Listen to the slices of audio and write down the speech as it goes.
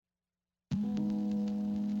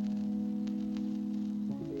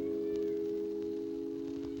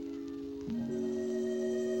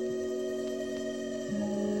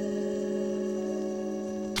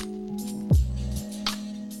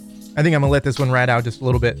I think I'm gonna let this one ride out just a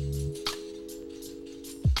little bit. It's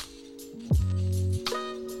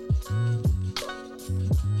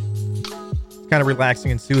kind of relaxing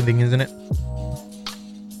and soothing, isn't it?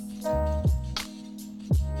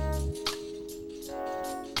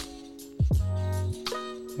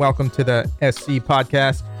 Welcome to the SC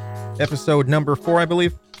Podcast, episode number 4, I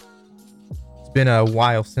believe. It's been a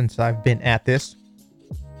while since I've been at this.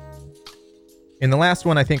 In the last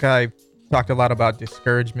one, I think I talked a lot about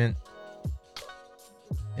discouragement.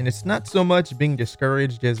 And it's not so much being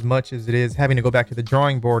discouraged as much as it is having to go back to the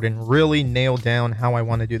drawing board and really nail down how I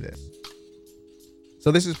want to do this.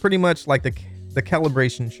 So this is pretty much like the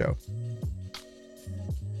calibration show.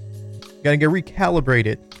 Gotta get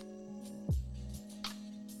recalibrated.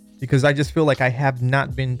 Because I just feel like I have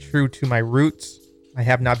not been true to my roots. I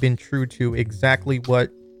have not been true to exactly what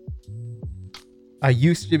I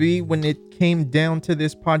used to be when it came down to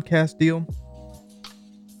this podcast deal.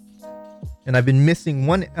 And I've been missing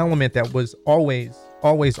one element that was always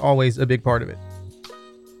a big part of it.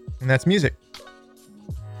 And that's music.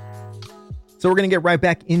 So we're going to get right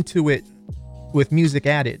back into it with music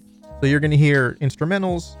added. So you're going to hear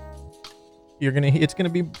instrumentals. It's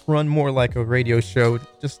going to be run more like a radio show.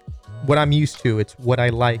 Just what I'm used to. It's what I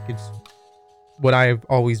like. It's what I've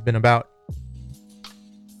always been about.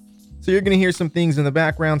 So you're going to hear some things in the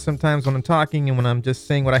background sometimes when I'm talking and when I'm just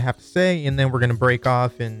saying what I have to say. And then we're going to break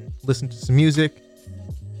off and listen to some music.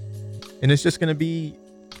 And it's just going to be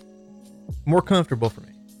more comfortable for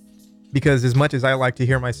me. Because as much as I like to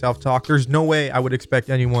hear myself talk, there's no way I would expect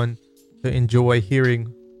anyone to enjoy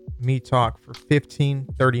hearing me talk for 15,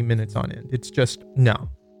 30 minutes on end. It's just, no.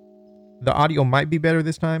 The audio might be better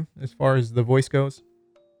this time as far as the voice goes.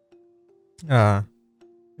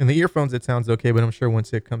 In the earphones, it sounds okay, but I'm sure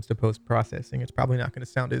once it comes to post-processing, it's probably not going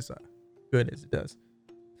to sound as good as it does.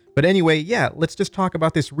 But anyway, yeah, let's just talk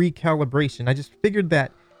about this recalibration. I just figured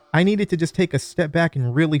that I needed to just take a step back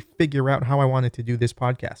and really figure out how I wanted to do this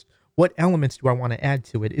podcast. What elements do I want to add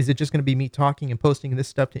to it? Is it just going to be me talking and posting this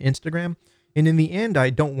stuff to Instagram? And in the end, I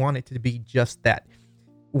don't want it to be just that.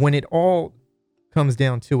 When it all comes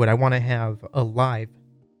down to it, I want to have a live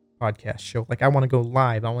podcast show. Like, I want to go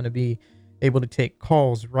live. I want to be able to take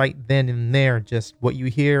calls right then and there. Just what you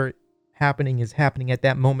hear happening is happening at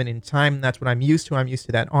that moment in time. That's what I'm used to. I'm used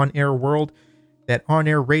to that on-air world, that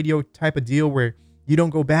on-air radio type of deal where you don't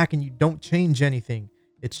go back and you don't change anything.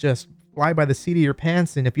 It's just fly by the seat of your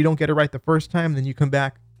pants. And if you don't get it right the first time, then you come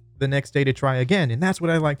back the next day to try again. And that's what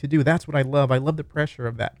I like to do. That's what I love. I love the pressure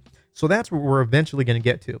of that. So that's what we're eventually going to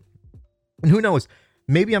get to. And who knows,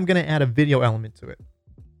 maybe I'm going to add a video element to it.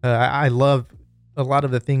 I love a lot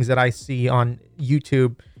of the things that I see on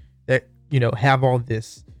YouTube that, have all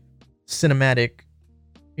this cinematic,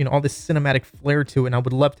 all this cinematic flair to it. And I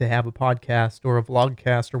would love to have a podcast or a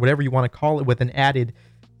vlogcast or whatever you want to call it with an added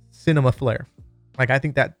cinema flair. Like, I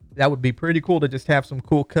think that would be pretty cool to just have some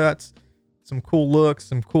cool cuts, some cool looks,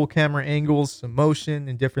 some cool camera angles, some motion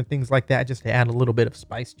and different things like that, just to add a little bit of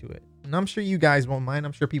spice to it. And I'm sure you guys won't mind.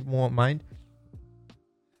 I'm sure people won't mind.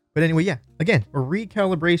 But anyway, yeah, again, a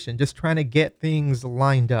recalibration, just trying to get things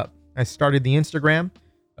lined up. I started the Instagram.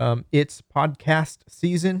 It's podcast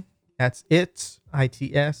season. That's it's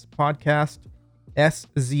ITS podcast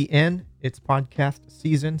SZN. It's podcast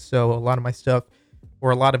season. So a lot of my stuff,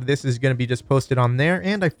 or a lot of this, is going to be just posted on there.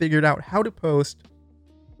 And I figured out how to post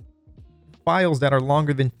files that are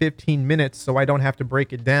longer than 15 minutes so I don't have to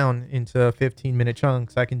break it down into 15-minute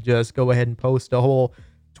chunks. I can just go ahead and post a whole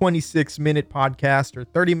 26-minute podcast or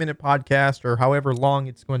 30-minute podcast or however long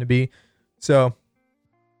it's going to be. So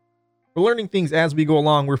we're learning things as we go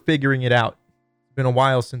along. We're figuring it out. It's been a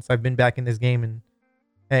while since I've been back in this game, and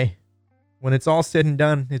hey, when it's all said and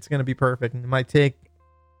done, it's going to be perfect. And it might take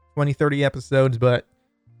 20, 30 episodes, but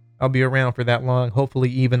I'll be around for that long, hopefully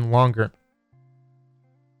even longer.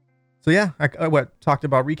 So yeah, I talked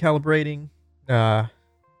about recalibrating,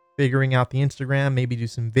 figuring out the Instagram, maybe do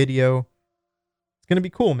some video. It's going to be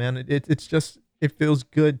cool, man. It feels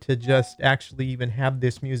good to just actually even have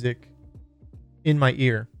this music in my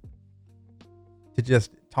ear, to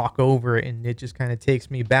just talk over it. And it just kind of takes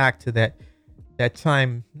me back to that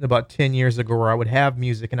time about 10 years ago where I would have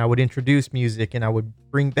music and I would introduce music and I would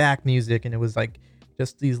bring back music. And it was like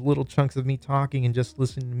just these little chunks of me talking and just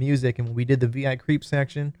listening to music. And when we did the VI Creep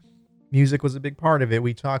section, music was a big part of it.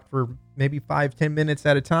 We talked for maybe 5-10 minutes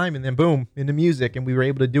at a time and then boom, into music. And we were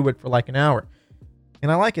able to do it for like an hour.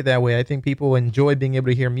 And I like it that way. I think people enjoy being able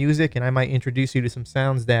to hear music, and I might introduce you to some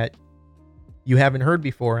sounds that you haven't heard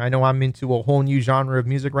before. I know I'm into a whole new genre of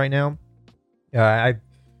music right now.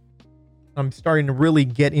 I'm starting to really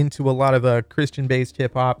get into a lot of Christian-based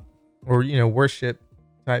hip-hop, or, worship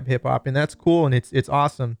type hip hop, and that's cool and it's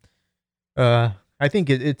awesome. I think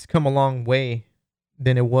it's come a long way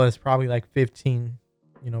than it was probably like 10,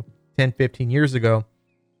 15 years ago,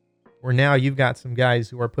 where now you've got some guys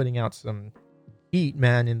who are putting out some heat,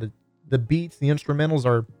 man, and the beats, the instrumentals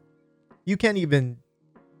are, you can't even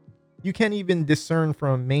discern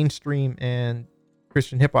from mainstream and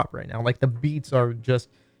Christian hip hop right now. Like, the beats are just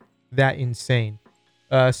that insane.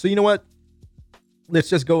 So you know what? Let's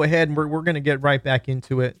just go ahead and we're going to get right back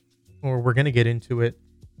into it, or we're going to get into it.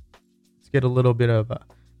 Let's get a little bit of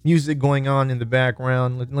music going on in the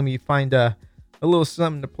background. Let me find a little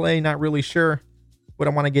something to play. Not really sure what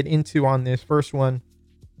I want to get into on this first one,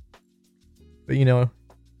 but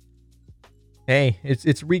hey,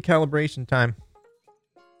 it's recalibration time,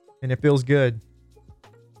 and it feels good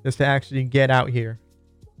just to actually get out here,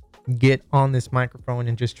 get on this microphone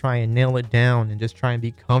and just try and nail it down and just try and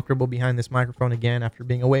be comfortable behind this microphone again after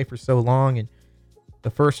being away for so long. And the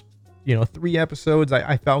first 3 episodes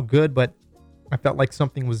I felt good, but I felt like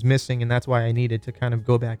something was missing, and that's why I needed to kind of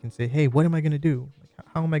go back and say, hey, what am I going to do? Like,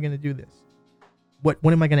 how am I going to do this? What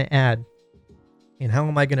am I going to add? And how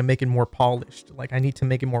am I going to make it more polished? Like, I need to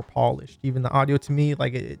make it more polished. Even the audio, to me,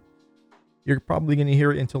 like, you're probably going to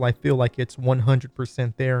hear it until I feel like it's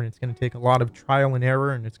 100% there, and it's going to take a lot of trial and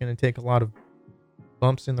error, and it's going to take a lot of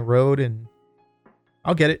bumps in the road, and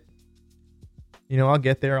I'll get it. I'll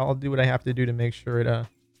get there. I'll do what I have to do to make sure it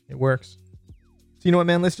works. So you know what,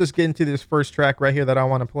 man? Let's just get into this first track right here that I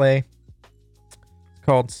want to play. It's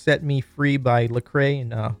called Set Me Free by Lecrae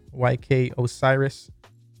and YK Osiris.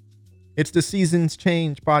 It's the Seasons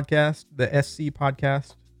Change podcast, the SC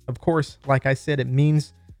podcast. Of course, like I said, it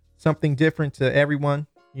means something different to everyone.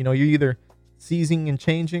 You're either seizing and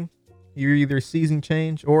changing. You're either seizing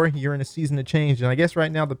change, or you're in a season of change. And I guess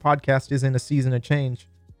right now the podcast is in a season of change.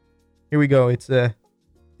 Here we go. It's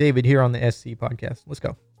David here on the SC podcast. Let's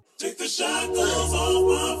go. Take the shackles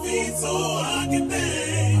off my feet so I can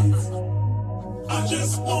dance. I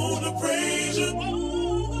just wanna praise you.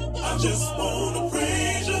 I just wanna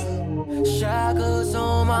praise you. Shackles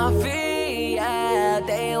on my feet, yeah,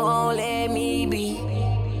 they won't let me be.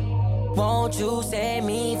 Won't you set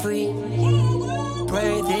me free?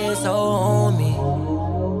 Break this on me.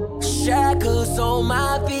 Shackles on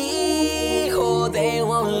my feet, oh, they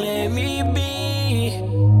won't let me be.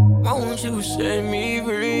 Won't you set me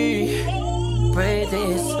free? Break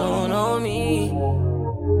this on me.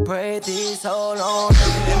 Break this hold on.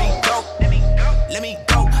 Let me go. Let me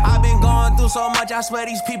go. I've been going through so much, I swear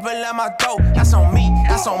these people at my throat. That's on me,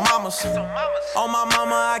 that's on mamas. On my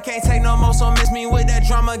mama, I can't take no more, so miss me with that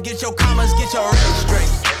drama. Get your commas, get your rap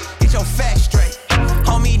straight, get your facts straight.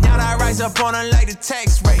 Hold me down, I rise up on her like the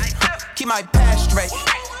tax rate. Keep my past straight,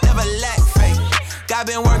 never lack faith. God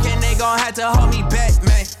been working, they gon' have to hold me back,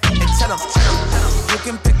 man. And tell them, you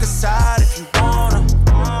can pick a side if you wanna.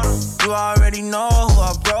 You already know who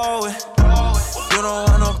I roll with. You don't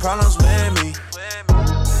want no problems with me.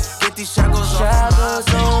 Get these shackles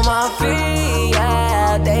on my feet,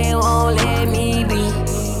 yeah, they won't let me be.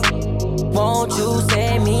 Won't you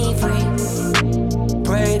set me free?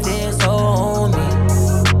 Break this on me.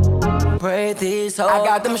 Break this on me. I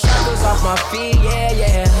got them shackles off my feet,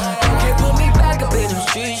 yeah. Can't put me back up in the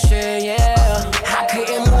streets, yeah. I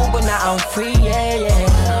couldn't move, but now I'm free, yeah.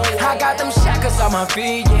 I got them shackles on my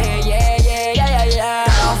feet, yeah.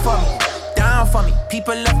 Down for me.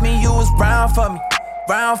 People left me, you was round for me.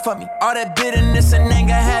 All that bitterness and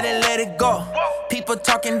anger, had to let it go. People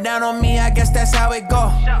talking down on me, I guess that's how it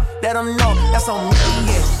go. Let them know, that's on me,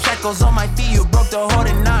 yeah. Shackles on my feet, you broke the hold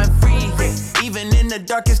and now I'm free, yeah. Even in the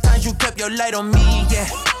darkest times, you kept your light on me, yeah.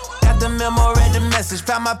 Got the memo, read the message.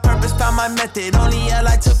 Found my purpose, found my method. Only all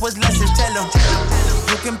I took was lessons. Tell them,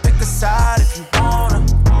 you can pick a side if you wanna.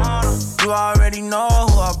 You already know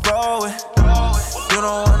who I roll with. You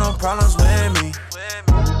don't want no problems with me.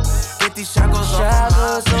 Get these shackles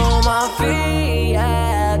on my feet,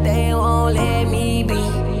 yeah, they won't let me be.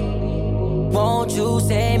 Won't you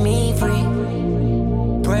set me free?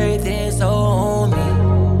 Break this on me.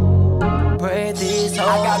 Break this on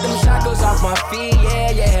me. I got them shackles off my feet,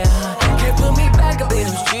 yeah. Can't put me back up in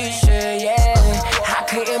the streets, yeah. I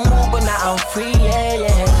couldn't move, but now I'm free,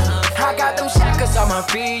 yeah. I got them shackles on my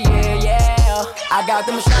feet, yeah. I got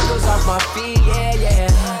them shackles off my feet, yeah.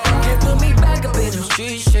 Can't put me back up in the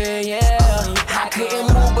streets, yeah. I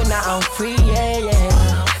couldn't move, but now I'm free, yeah.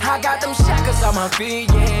 I got them shackles on my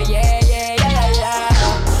feet, yeah.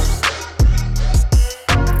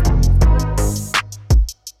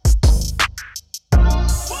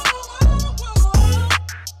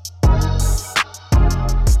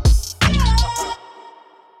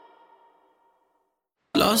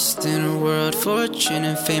 Lost in a world, fortune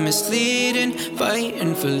and famous leading,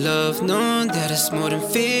 fighting for love, knowing that it's more than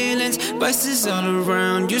feelings. Vices all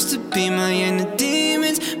around, used to be my inner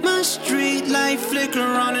demons. My street light flicker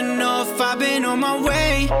on and off, I've been on my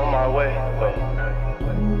way. On my way,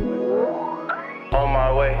 on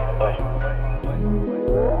my way,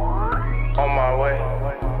 on my way,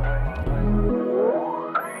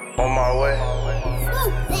 on my way,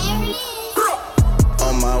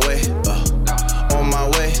 on my way, on my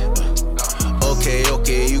way.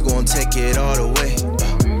 Okay, you gon' take it all the way.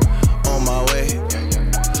 On my way,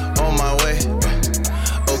 on my way.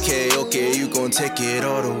 Okay, you gon' take it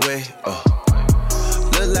all the way.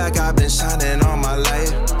 Look like I've been shining all my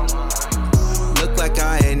life. Look like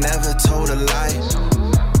I ain't never told a lie.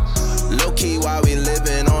 Low key, while we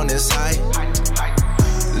living on this high.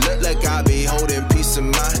 Look like I be holding peace of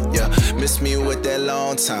mind. Yeah, miss me with that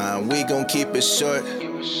long time. We gon' keep it short.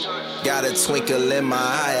 Got a twinkle in my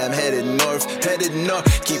eye, I'm headed north.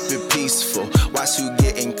 Keep it peaceful, watch you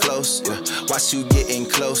getting close, yeah. Watch you getting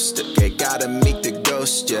close, they gotta meet the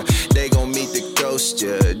ghost, yeah. They gon' meet the ghost,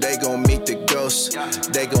 yeah. They gon' meet the ghost.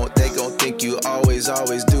 They gon' think you always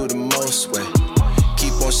do the most, way.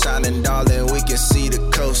 Keep on shining, darling, we can see the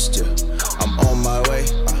coast, yeah. I'm on my way,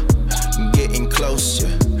 I'm getting close,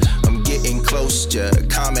 yeah. I'm getting close, yeah.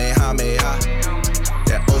 Kamehameha.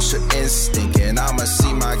 That ocean instinct, and I'ma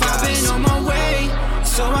see my guys. I've been on my way,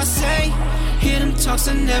 so I say. Hear them talks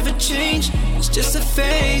that never change. It's just a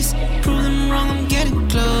phase. Prove them wrong, I'm getting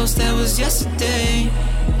close. That was yesterday.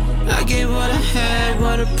 I gave what I had,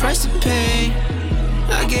 what a price to pay.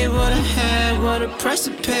 I gave what I had, what a price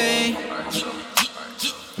to pay.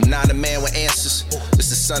 I'm not a man with answers, just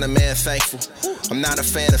the son of man thankful. I'm not a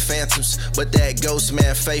fan of phantoms, but that ghost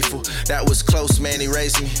man faithful. That was close, man, he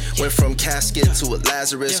raised me. Went from casket to a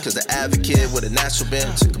Lazarus, cause the advocate with a natural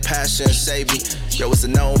bent to compassion saved me. Yo, was a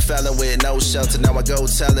known felon with no shelter. Now I go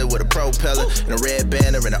tell it with a propeller and a red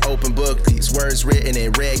banner and an open book. These words written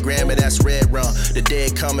in red grammar, that's red rum. The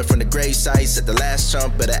dead coming from the grave sites at the last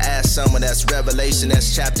trump. Better ask someone, that's Revelation,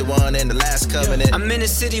 that's chapter 1 and the last covenant. I'm in the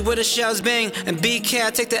city where the shells bang, and BK,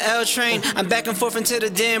 I take the L train. I'm back and forth until the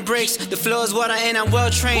dam breaks. The floor is water and I'm well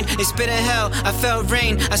trained. They spit in hell, I felt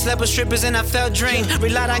rain. I slept with strippers and I felt drained.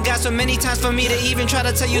 Relied on God so many times for me to even try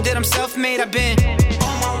to tell you that I'm self-made. I've been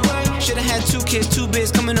on my way. Should've had 2 kids, 2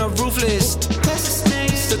 biz, coming up ruthless.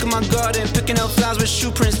 Look at my garden, picking up flowers with shoe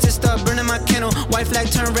prints. This start burning my kennel. White flag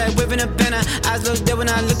turn red, waving a banner. Eyes look dead when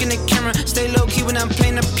I look in the camera. Stay low key when I'm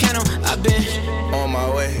playing the piano. I've been on my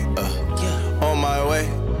way, on my way.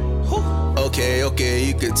 Okay,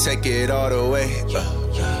 you could take it all the way.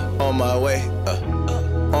 On my way,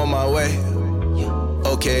 on my way.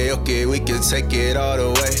 Okay, we can take it all the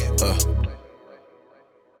way.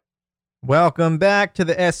 Welcome back to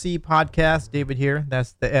the SC Podcast. David here.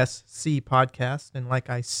 That's the SC Podcast. And like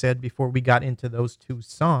I said before we got into those 2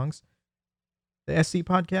 songs, the SC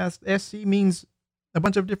Podcast, SC means a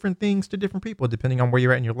bunch of different things to different people, depending on where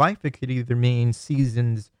you're at in your life. It could either mean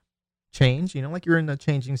seasons change, like you're in a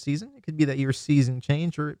changing season. It could be that your season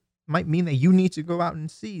change, or it might mean that you need to go out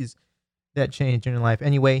and seize that change in your life.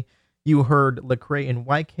 Anyway, you heard Lecrae and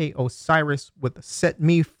YK Osiris with Set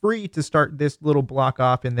Me Free to start this little block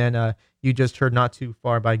off, and then you just heard Not Too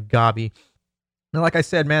Far by Gabi. Now, like I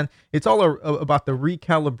said, man, it's all about the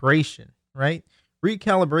recalibration, right?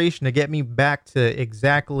 Recalibration to get me back to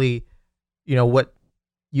exactly, what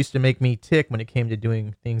used to make me tick when it came to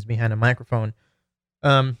doing things behind a microphone.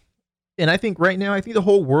 And I think right now, the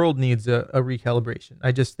whole world needs a recalibration.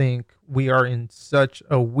 I just think we are in such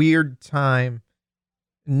a weird time.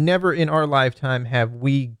 Never in our lifetime have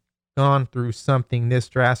we gone through something this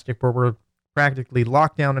drastic where we're practically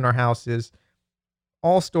locked down in our houses.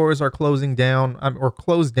 All stores are closing down or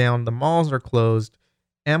closed down. The malls are closed.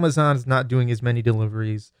 Amazon's not doing as many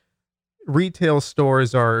deliveries. Retail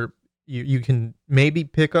stores are, you can maybe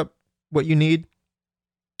pick up what you need.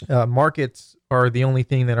 Markets are the only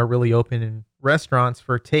thing that are really open, in restaurants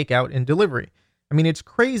for takeout and delivery. I mean, it's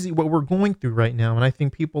crazy what we're going through right now, and I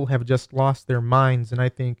think people have just lost their minds, and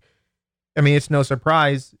it's no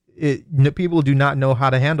surprise. People do not know how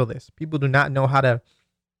to handle this. People do not know how to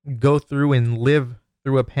go through and live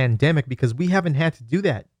through a pandemic, because we haven't had to do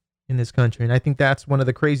that in this country, and I think that's one of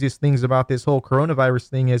the craziest things about this whole coronavirus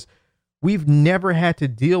thing is we've never had to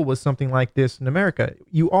deal with something like this in America.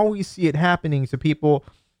 You always see it happening to people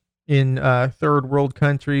in third world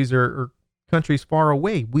countries or countries far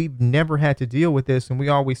away. We've never had to deal with this, and we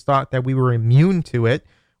always thought that we were immune to it.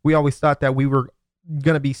 We always thought that we were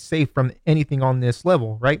going to be safe from anything on this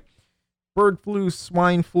level, right? Bird flu,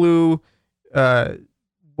 swine flu,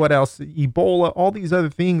 what else? Ebola, all these other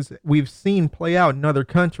things we've seen play out in other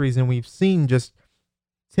countries, and we've seen just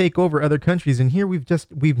take over other countries. And here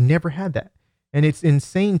we've never had that. And it's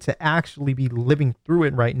insane to actually be living through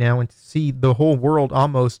it right now and to see the whole world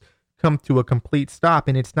almost come to a complete stop.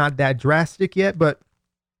 And it's not that drastic yet, but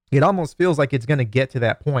it almost feels like it's going to get to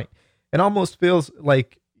that point. It almost feels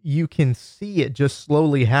like you can see it just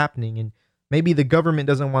slowly happening. And maybe the government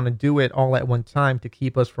doesn't want to do it all at one time to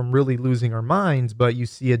keep us from really losing our minds, but you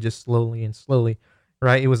see it just slowly and slowly,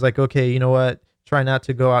 right? It was like, okay, you know what? Try not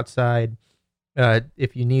to go outside.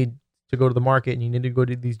 If you need to go to the market and you need to go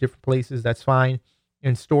to these different places, that's fine.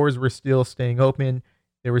 And stores were still staying open.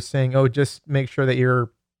 They were saying, oh, just make sure that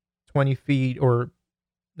you're 20 feet or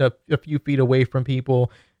a few feet away from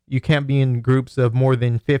people. You can't be in groups of more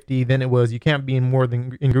than 50. Then it was, you can't be in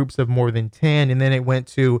groups of more than 10. And then it went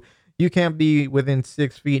to, you can't be within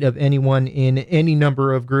 6 feet of anyone in any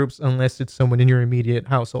number of groups unless it's someone in your immediate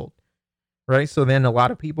household, right? So then a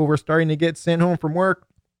lot of people were starting to get sent home from work.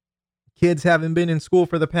 Kids haven't been in school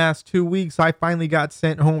for the past 2 weeks. I finally got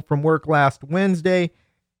sent home from work last Wednesday,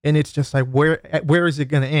 and it's just like, where is it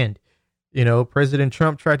going to end? You know, President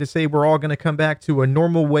Trump tried to say we're all going to come back to a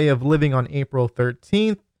normal way of living on April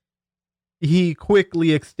 13th. He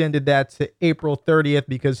quickly extended that to April 30th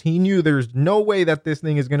because he knew there's no way that this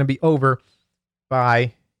thing is going to be over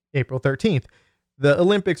by April 13th. The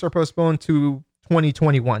Olympics are postponed to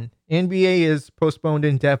 2021. NBA is postponed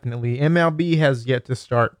indefinitely. MLB has yet to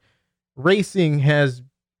start. Racing has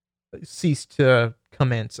ceased to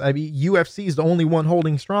commence. I mean, UFC is the only one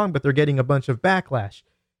holding strong, but they're getting a bunch of backlash.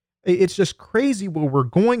 It's just crazy what we're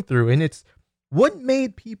going through. And it's what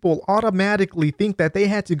made people automatically think that they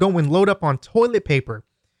had to go and load up on toilet paper.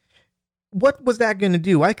 What was that going to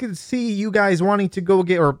do? I could see you guys wanting to go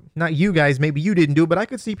get, or not you guys, maybe you didn't do, but I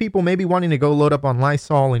could see people maybe wanting to go load up on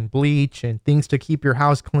Lysol and bleach and things to keep your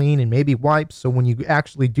house clean and maybe wipes. So when you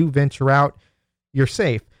actually do venture out, you're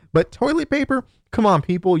safe. But toilet paper, come on,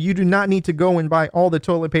 people. You do not need to go and buy all the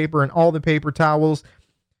toilet paper and all the paper towels.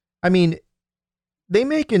 I mean, they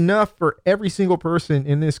make enough for every single person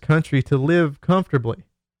in this country to live comfortably.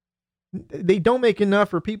 They don't make enough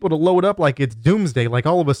for people to load up like it's doomsday. Like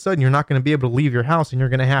all of a sudden, you're not going to be able to leave your house and you're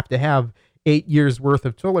going to have 8 years worth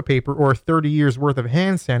of toilet paper or 30 years worth of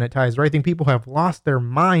hand sanitizer. I think people have lost their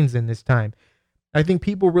minds in this time. I think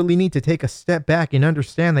people really need to take a step back and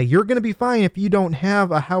understand that you're going to be fine if you don't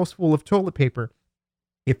have a house full of toilet paper.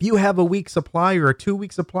 If you have a week supply or a 2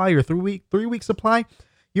 week supply or 3 week supply,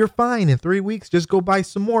 you're fine. In 3 weeks, just go buy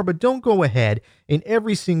some more, but don't go ahead and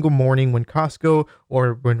every single morning when Costco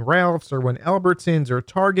or when Ralph's or when Albertsons or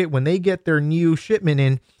Target, when they get their new shipment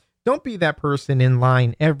in, don't be that person in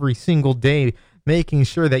line every single day, making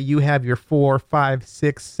sure that you have your 4, 5,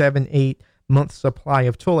 6, 7, 8 month supply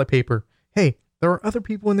of toilet paper. Hey, there are other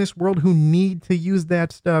people in this world who need to use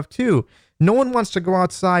that stuff too. No one wants to go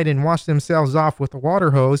outside and wash themselves off with a water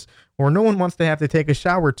hose, or no one wants to have to take a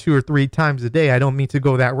shower 2 or 3 times a day. I don't mean to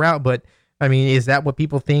go that route, but I mean, is that what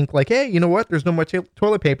people think? Like, hey, you know what? There's no much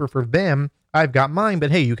toilet paper for them. I've got mine, but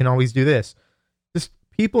hey, you can always do this. Just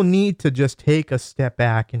people need to just take a step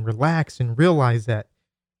back and relax and realize that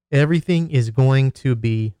everything is going to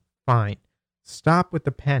be fine. Stop with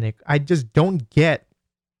the panic. I just don't get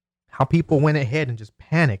how people went ahead and just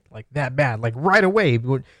panicked like that bad, like right away.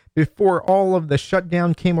 Before all of the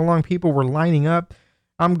shutdown came along, people were lining up.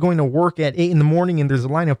 I'm going to work at 8 in the morning and there's a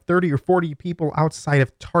line of 30 or 40 people outside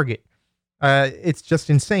of Target. It's just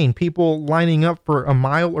insane. People lining up for a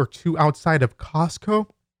mile or 2 outside of Costco.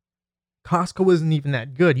 Costco isn't even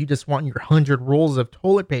that good. You just want your 100 rolls of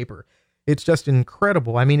toilet paper. It's just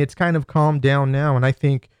incredible. I mean, it's kind of calmed down now, and I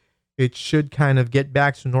think it should kind of get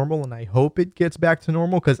back to normal, and I hope it gets back to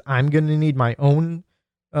normal because I'm going to need my own,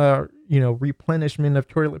 replenishment of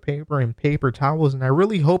toilet paper and paper towels, and I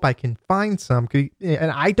really hope I can find some.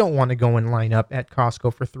 And I don't want to go and line up at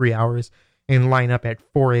Costco for 3 hours and line up at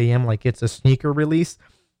 4 a.m. like it's a sneaker release.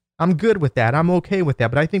 I'm good with that. I'm okay with that.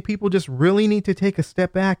 But I think people just really need to take a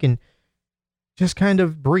step back and just kind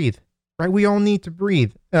of breathe, right? We all need to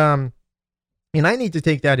breathe. And I need to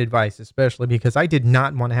take that advice, especially because I did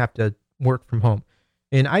not want to have to work from home.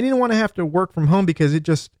 And I didn't want to have to work from home because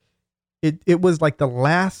it was like the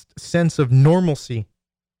last sense of normalcy,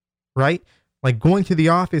 right? Like going to the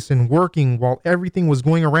office and working while everything was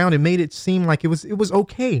going around. It made it seem like it was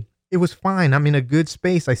okay. It was fine. I'm in a good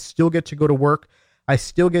space. I still get to go to work. I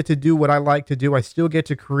still get to do what I like to do. I still get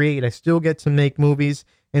to create. I still get to make movies.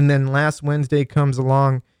 And then last Wednesday comes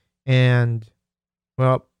along and,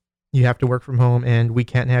 well, you have to work from home and we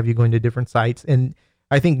can't have you going to different sites. And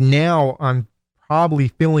I think now I'm probably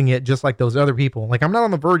feeling it just like those other people. Like I'm not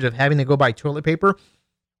on the verge of having to go buy toilet paper,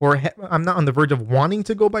 I'm not on the verge of wanting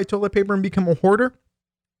to go buy toilet paper and become a hoarder,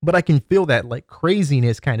 but I can feel that like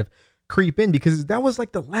craziness kind of creep in, because that was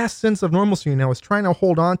like the last sense of normalcy, and I was trying to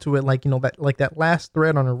hold on to it, like, that last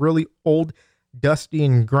thread on a really old, dusty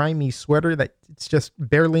and grimy sweater that it's just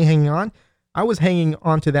barely hanging on. I was hanging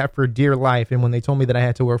on to that for dear life, and when they told me that I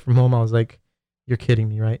had to work from home, I was like, you're kidding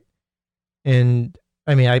me, right? And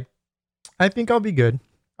I mean, I think I'll be good.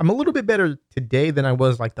 I'm a little bit better today than I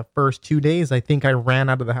was like the first 2 days. I think I ran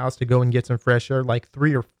out of the house to go and get some fresh air like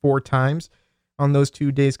 3 or 4 times on those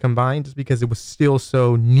 2 days combined, just because it was still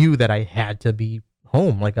so new that I had to be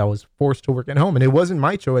home. Like, I was forced to work at home, and it wasn't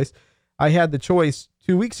my choice. I had the choice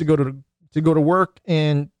 2 weeks ago to go to work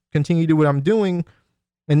and continue to do what I'm doing.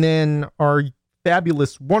 And then our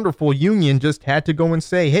fabulous, wonderful union just had to go and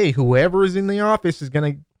say, hey, whoever is in the office is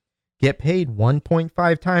going to get paid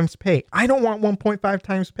 1.5 times pay. I don't want 1.5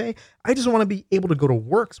 times pay. I just want to be able to go to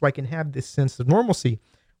work so I can have this sense of normalcy.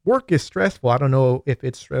 Work is stressful. I don't know if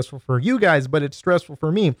it's stressful for you guys, but it's stressful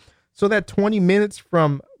for me. So that 20 minutes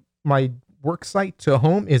from my work site to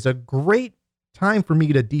home is a great time for me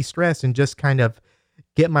to de-stress and just kind of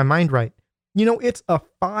get my mind right. You know, it's a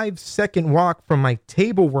 5-second walk from my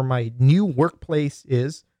table where my new workplace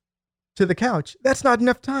is to the couch. That's not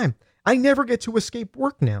enough time. I never get to escape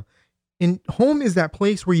work now. And home is that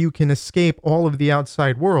place where you can escape all of the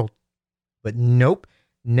outside world. But nope.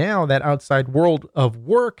 Now that outside world of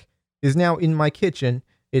work is now in my kitchen.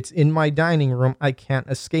 It's in my dining room. I can't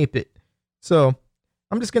escape it. So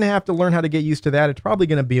I'm just going to have to learn how to get used to that. It's probably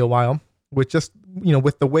going to be a while. With just,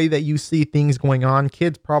 with the way that you see things going on,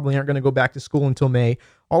 kids probably aren't going to go back to school until May.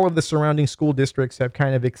 All of the surrounding school districts have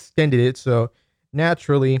kind of extended it. So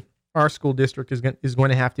naturally, our school district is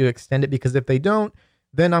going to have to extend it, because if they don't,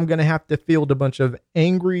 then I'm going to have to field a bunch of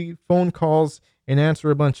angry phone calls and answer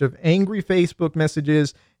a bunch of angry Facebook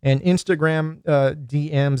messages and Instagram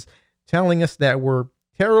DMs telling us that we're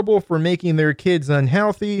terrible for making their kids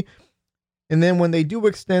unhealthy. And then when they do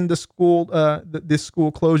extend the school, this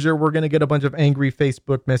school closure, we're going to get a bunch of angry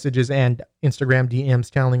Facebook messages and Instagram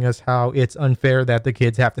DMs telling us how it's unfair that the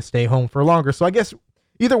kids have to stay home for longer. So I guess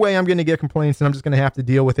either way, I'm going to get complaints, and I'm just going to have to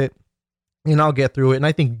deal with it, and I'll get through it. And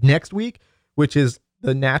I think next week, which is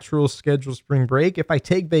the natural scheduled spring break, if I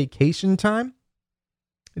take vacation time,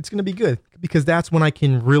 it's going to be good, because that's when I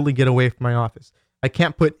can really get away from my office. I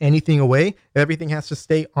can't put anything away. Everything has to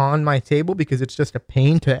stay on my table, because it's just a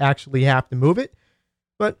pain to actually have to move it.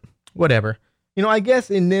 But whatever. I guess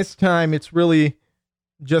in this time, it's really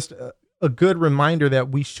just a good reminder that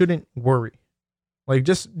we shouldn't worry. Like,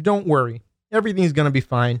 just don't worry. Everything's going to be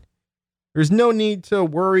fine. There's no need to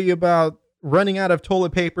worry about running out of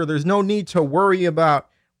toilet paper. There's no need to worry about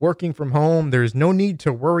working from home. There's no need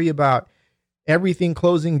to worry about everything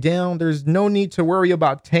closing down. There's no need to worry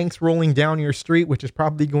about tanks rolling down your street, which is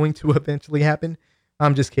probably going to eventually happen.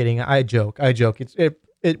 I'm just kidding. I joke.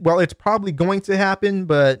 It's probably going to happen,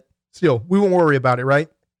 but still, we won't worry about it, right?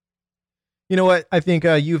 You know what? I think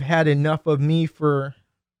you've had enough of me for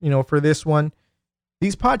this one.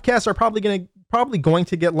 These podcasts are probably going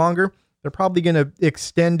to get longer. They're probably going to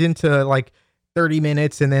extend into like 30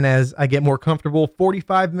 minutes. And then as I get more comfortable,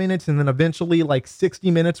 45 minutes. And then eventually like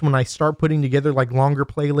 60 minutes when I start putting together like longer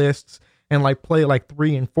playlists and like play like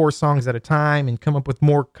 3 and 4 songs at a time and come up with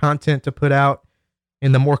more content to put out.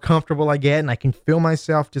 And the more comfortable I get, and I can feel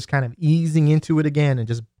myself just kind of easing into it again and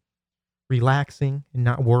just relaxing and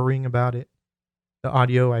not worrying about it. The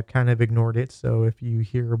audio, I've kind of ignored it. So if you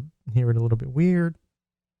hear it a little bit weird,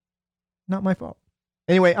 not my fault.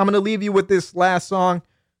 Anyway, I'm going to leave you with this last song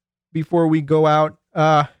before we go out.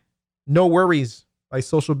 No Worries by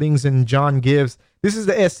Social Beings and John Gives. This is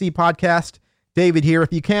the SC Podcast. David here.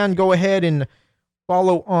 If you can, go ahead and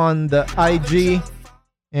follow on the IG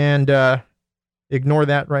and ignore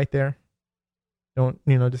that right there. Don't,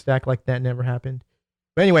 just act like that never happened.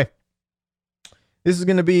 But anyway, this is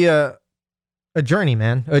going to be a journey,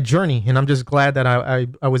 man. A journey. And I'm just glad that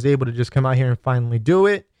I was able to just come out here and finally do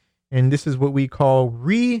it. And this is what we call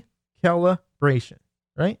recalibration,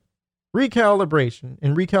 right? Recalibration.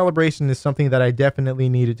 And recalibration is something that I definitely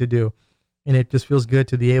needed to do. And it just feels good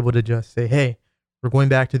to be able to just say, hey, we're going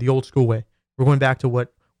back to the old school way. We're going back to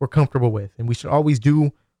what we're comfortable with. And we should always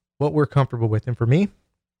do what we're comfortable with. And for me,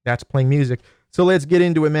 that's playing music. So let's get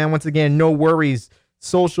into it, man. Once again, No Worries,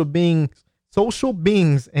 Social Beings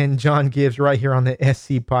and John Gives right here on the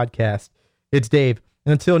SC Podcast. It's Dave.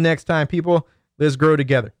 And until next time, people, let's grow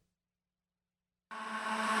together.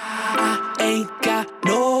 Ain't got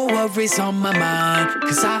no worries on my mind,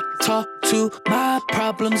 'cause I talk to my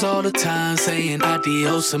problems all the time, saying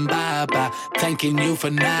adios and bye-bye, thanking you for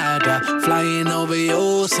nada, flying over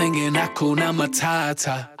you, singing Hakuna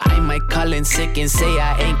Matata. I might call in sick and say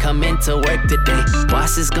I ain't coming to work today.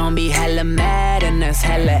 Boss is gonna be hella mad and that's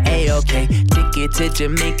hella A-okay. Ticket to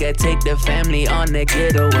Jamaica, take the family on the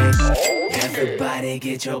getaway. Everybody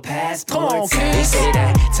get your passports. They say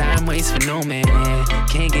that time waits for no man,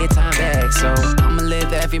 can't get time back, so I'ma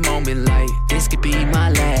live every moment like this could be my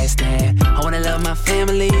last stand. I wanna love my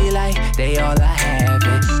family like they all I have,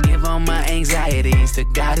 and give all my anxieties to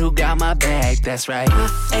God who got my back, that's right. I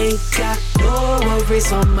ain't got no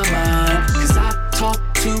worries on my mind, cause I talk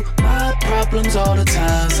to my problems all the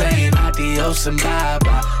time, saying adios and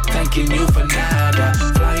bye-bye, thanking you for nada,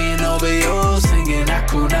 flying over you, singing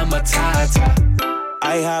Hakuna Matata.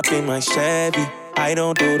 I hop in my Chevy, I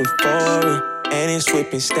don't do the foreign, and it's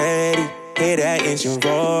whipping steady, hear that engine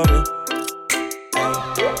roaring.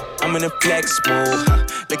 I'm in a flex mode,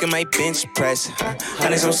 look at my bench press,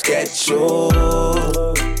 honey's on schedule.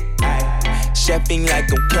 Chefing like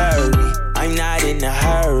I'm Curry, I'm not in a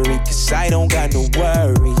hurry, cause I don't got no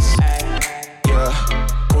worries. Yeah,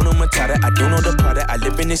 Hakuna Matata, I do know the product, I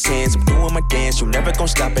live in his hands, I'm doing my dance, you never gon'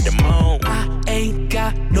 stop at the moment. I ain't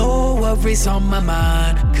got no worries on my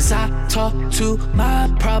mind, cause I talk to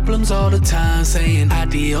my problems all the time, saying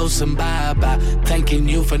adios and bye-bye, thanking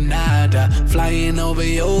you for nada, flying over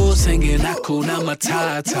you, singing Hakuna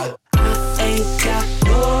Matata. I ain't got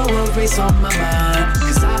no worries on my mind,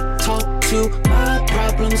 cause I talk to my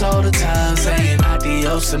problems all the time, saying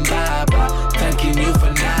adios and bye-bye, thanking you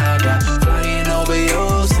for nada, flying over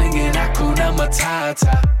you, singing Hakuna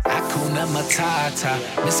Matata. Hakuna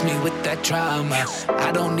Matata, miss me with that drama.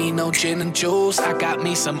 I don't need no gin and juice, I got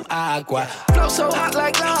me some agua. Flow so hot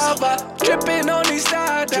like lava, dripping on these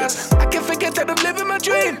stardust. I can forget that I'm living my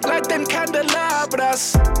dream, like them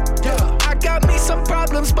candelabras. Yeah, I got me some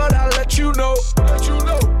problems, but I'll let you know.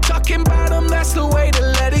 Talking about them, that's the way to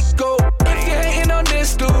let it go. If you're hating on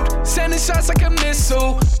this dude, sending shots like a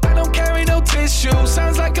missile. I don't carry no tissue,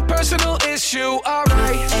 sounds like a personal issue.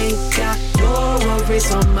 Alright, ain't got no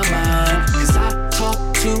worries on my mind, cause I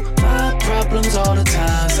talk to my problems all the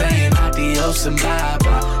time, saying adios and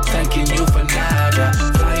bye-bye, thanking you for nada,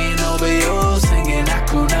 flying over you, singing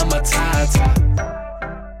Hakuna Matata.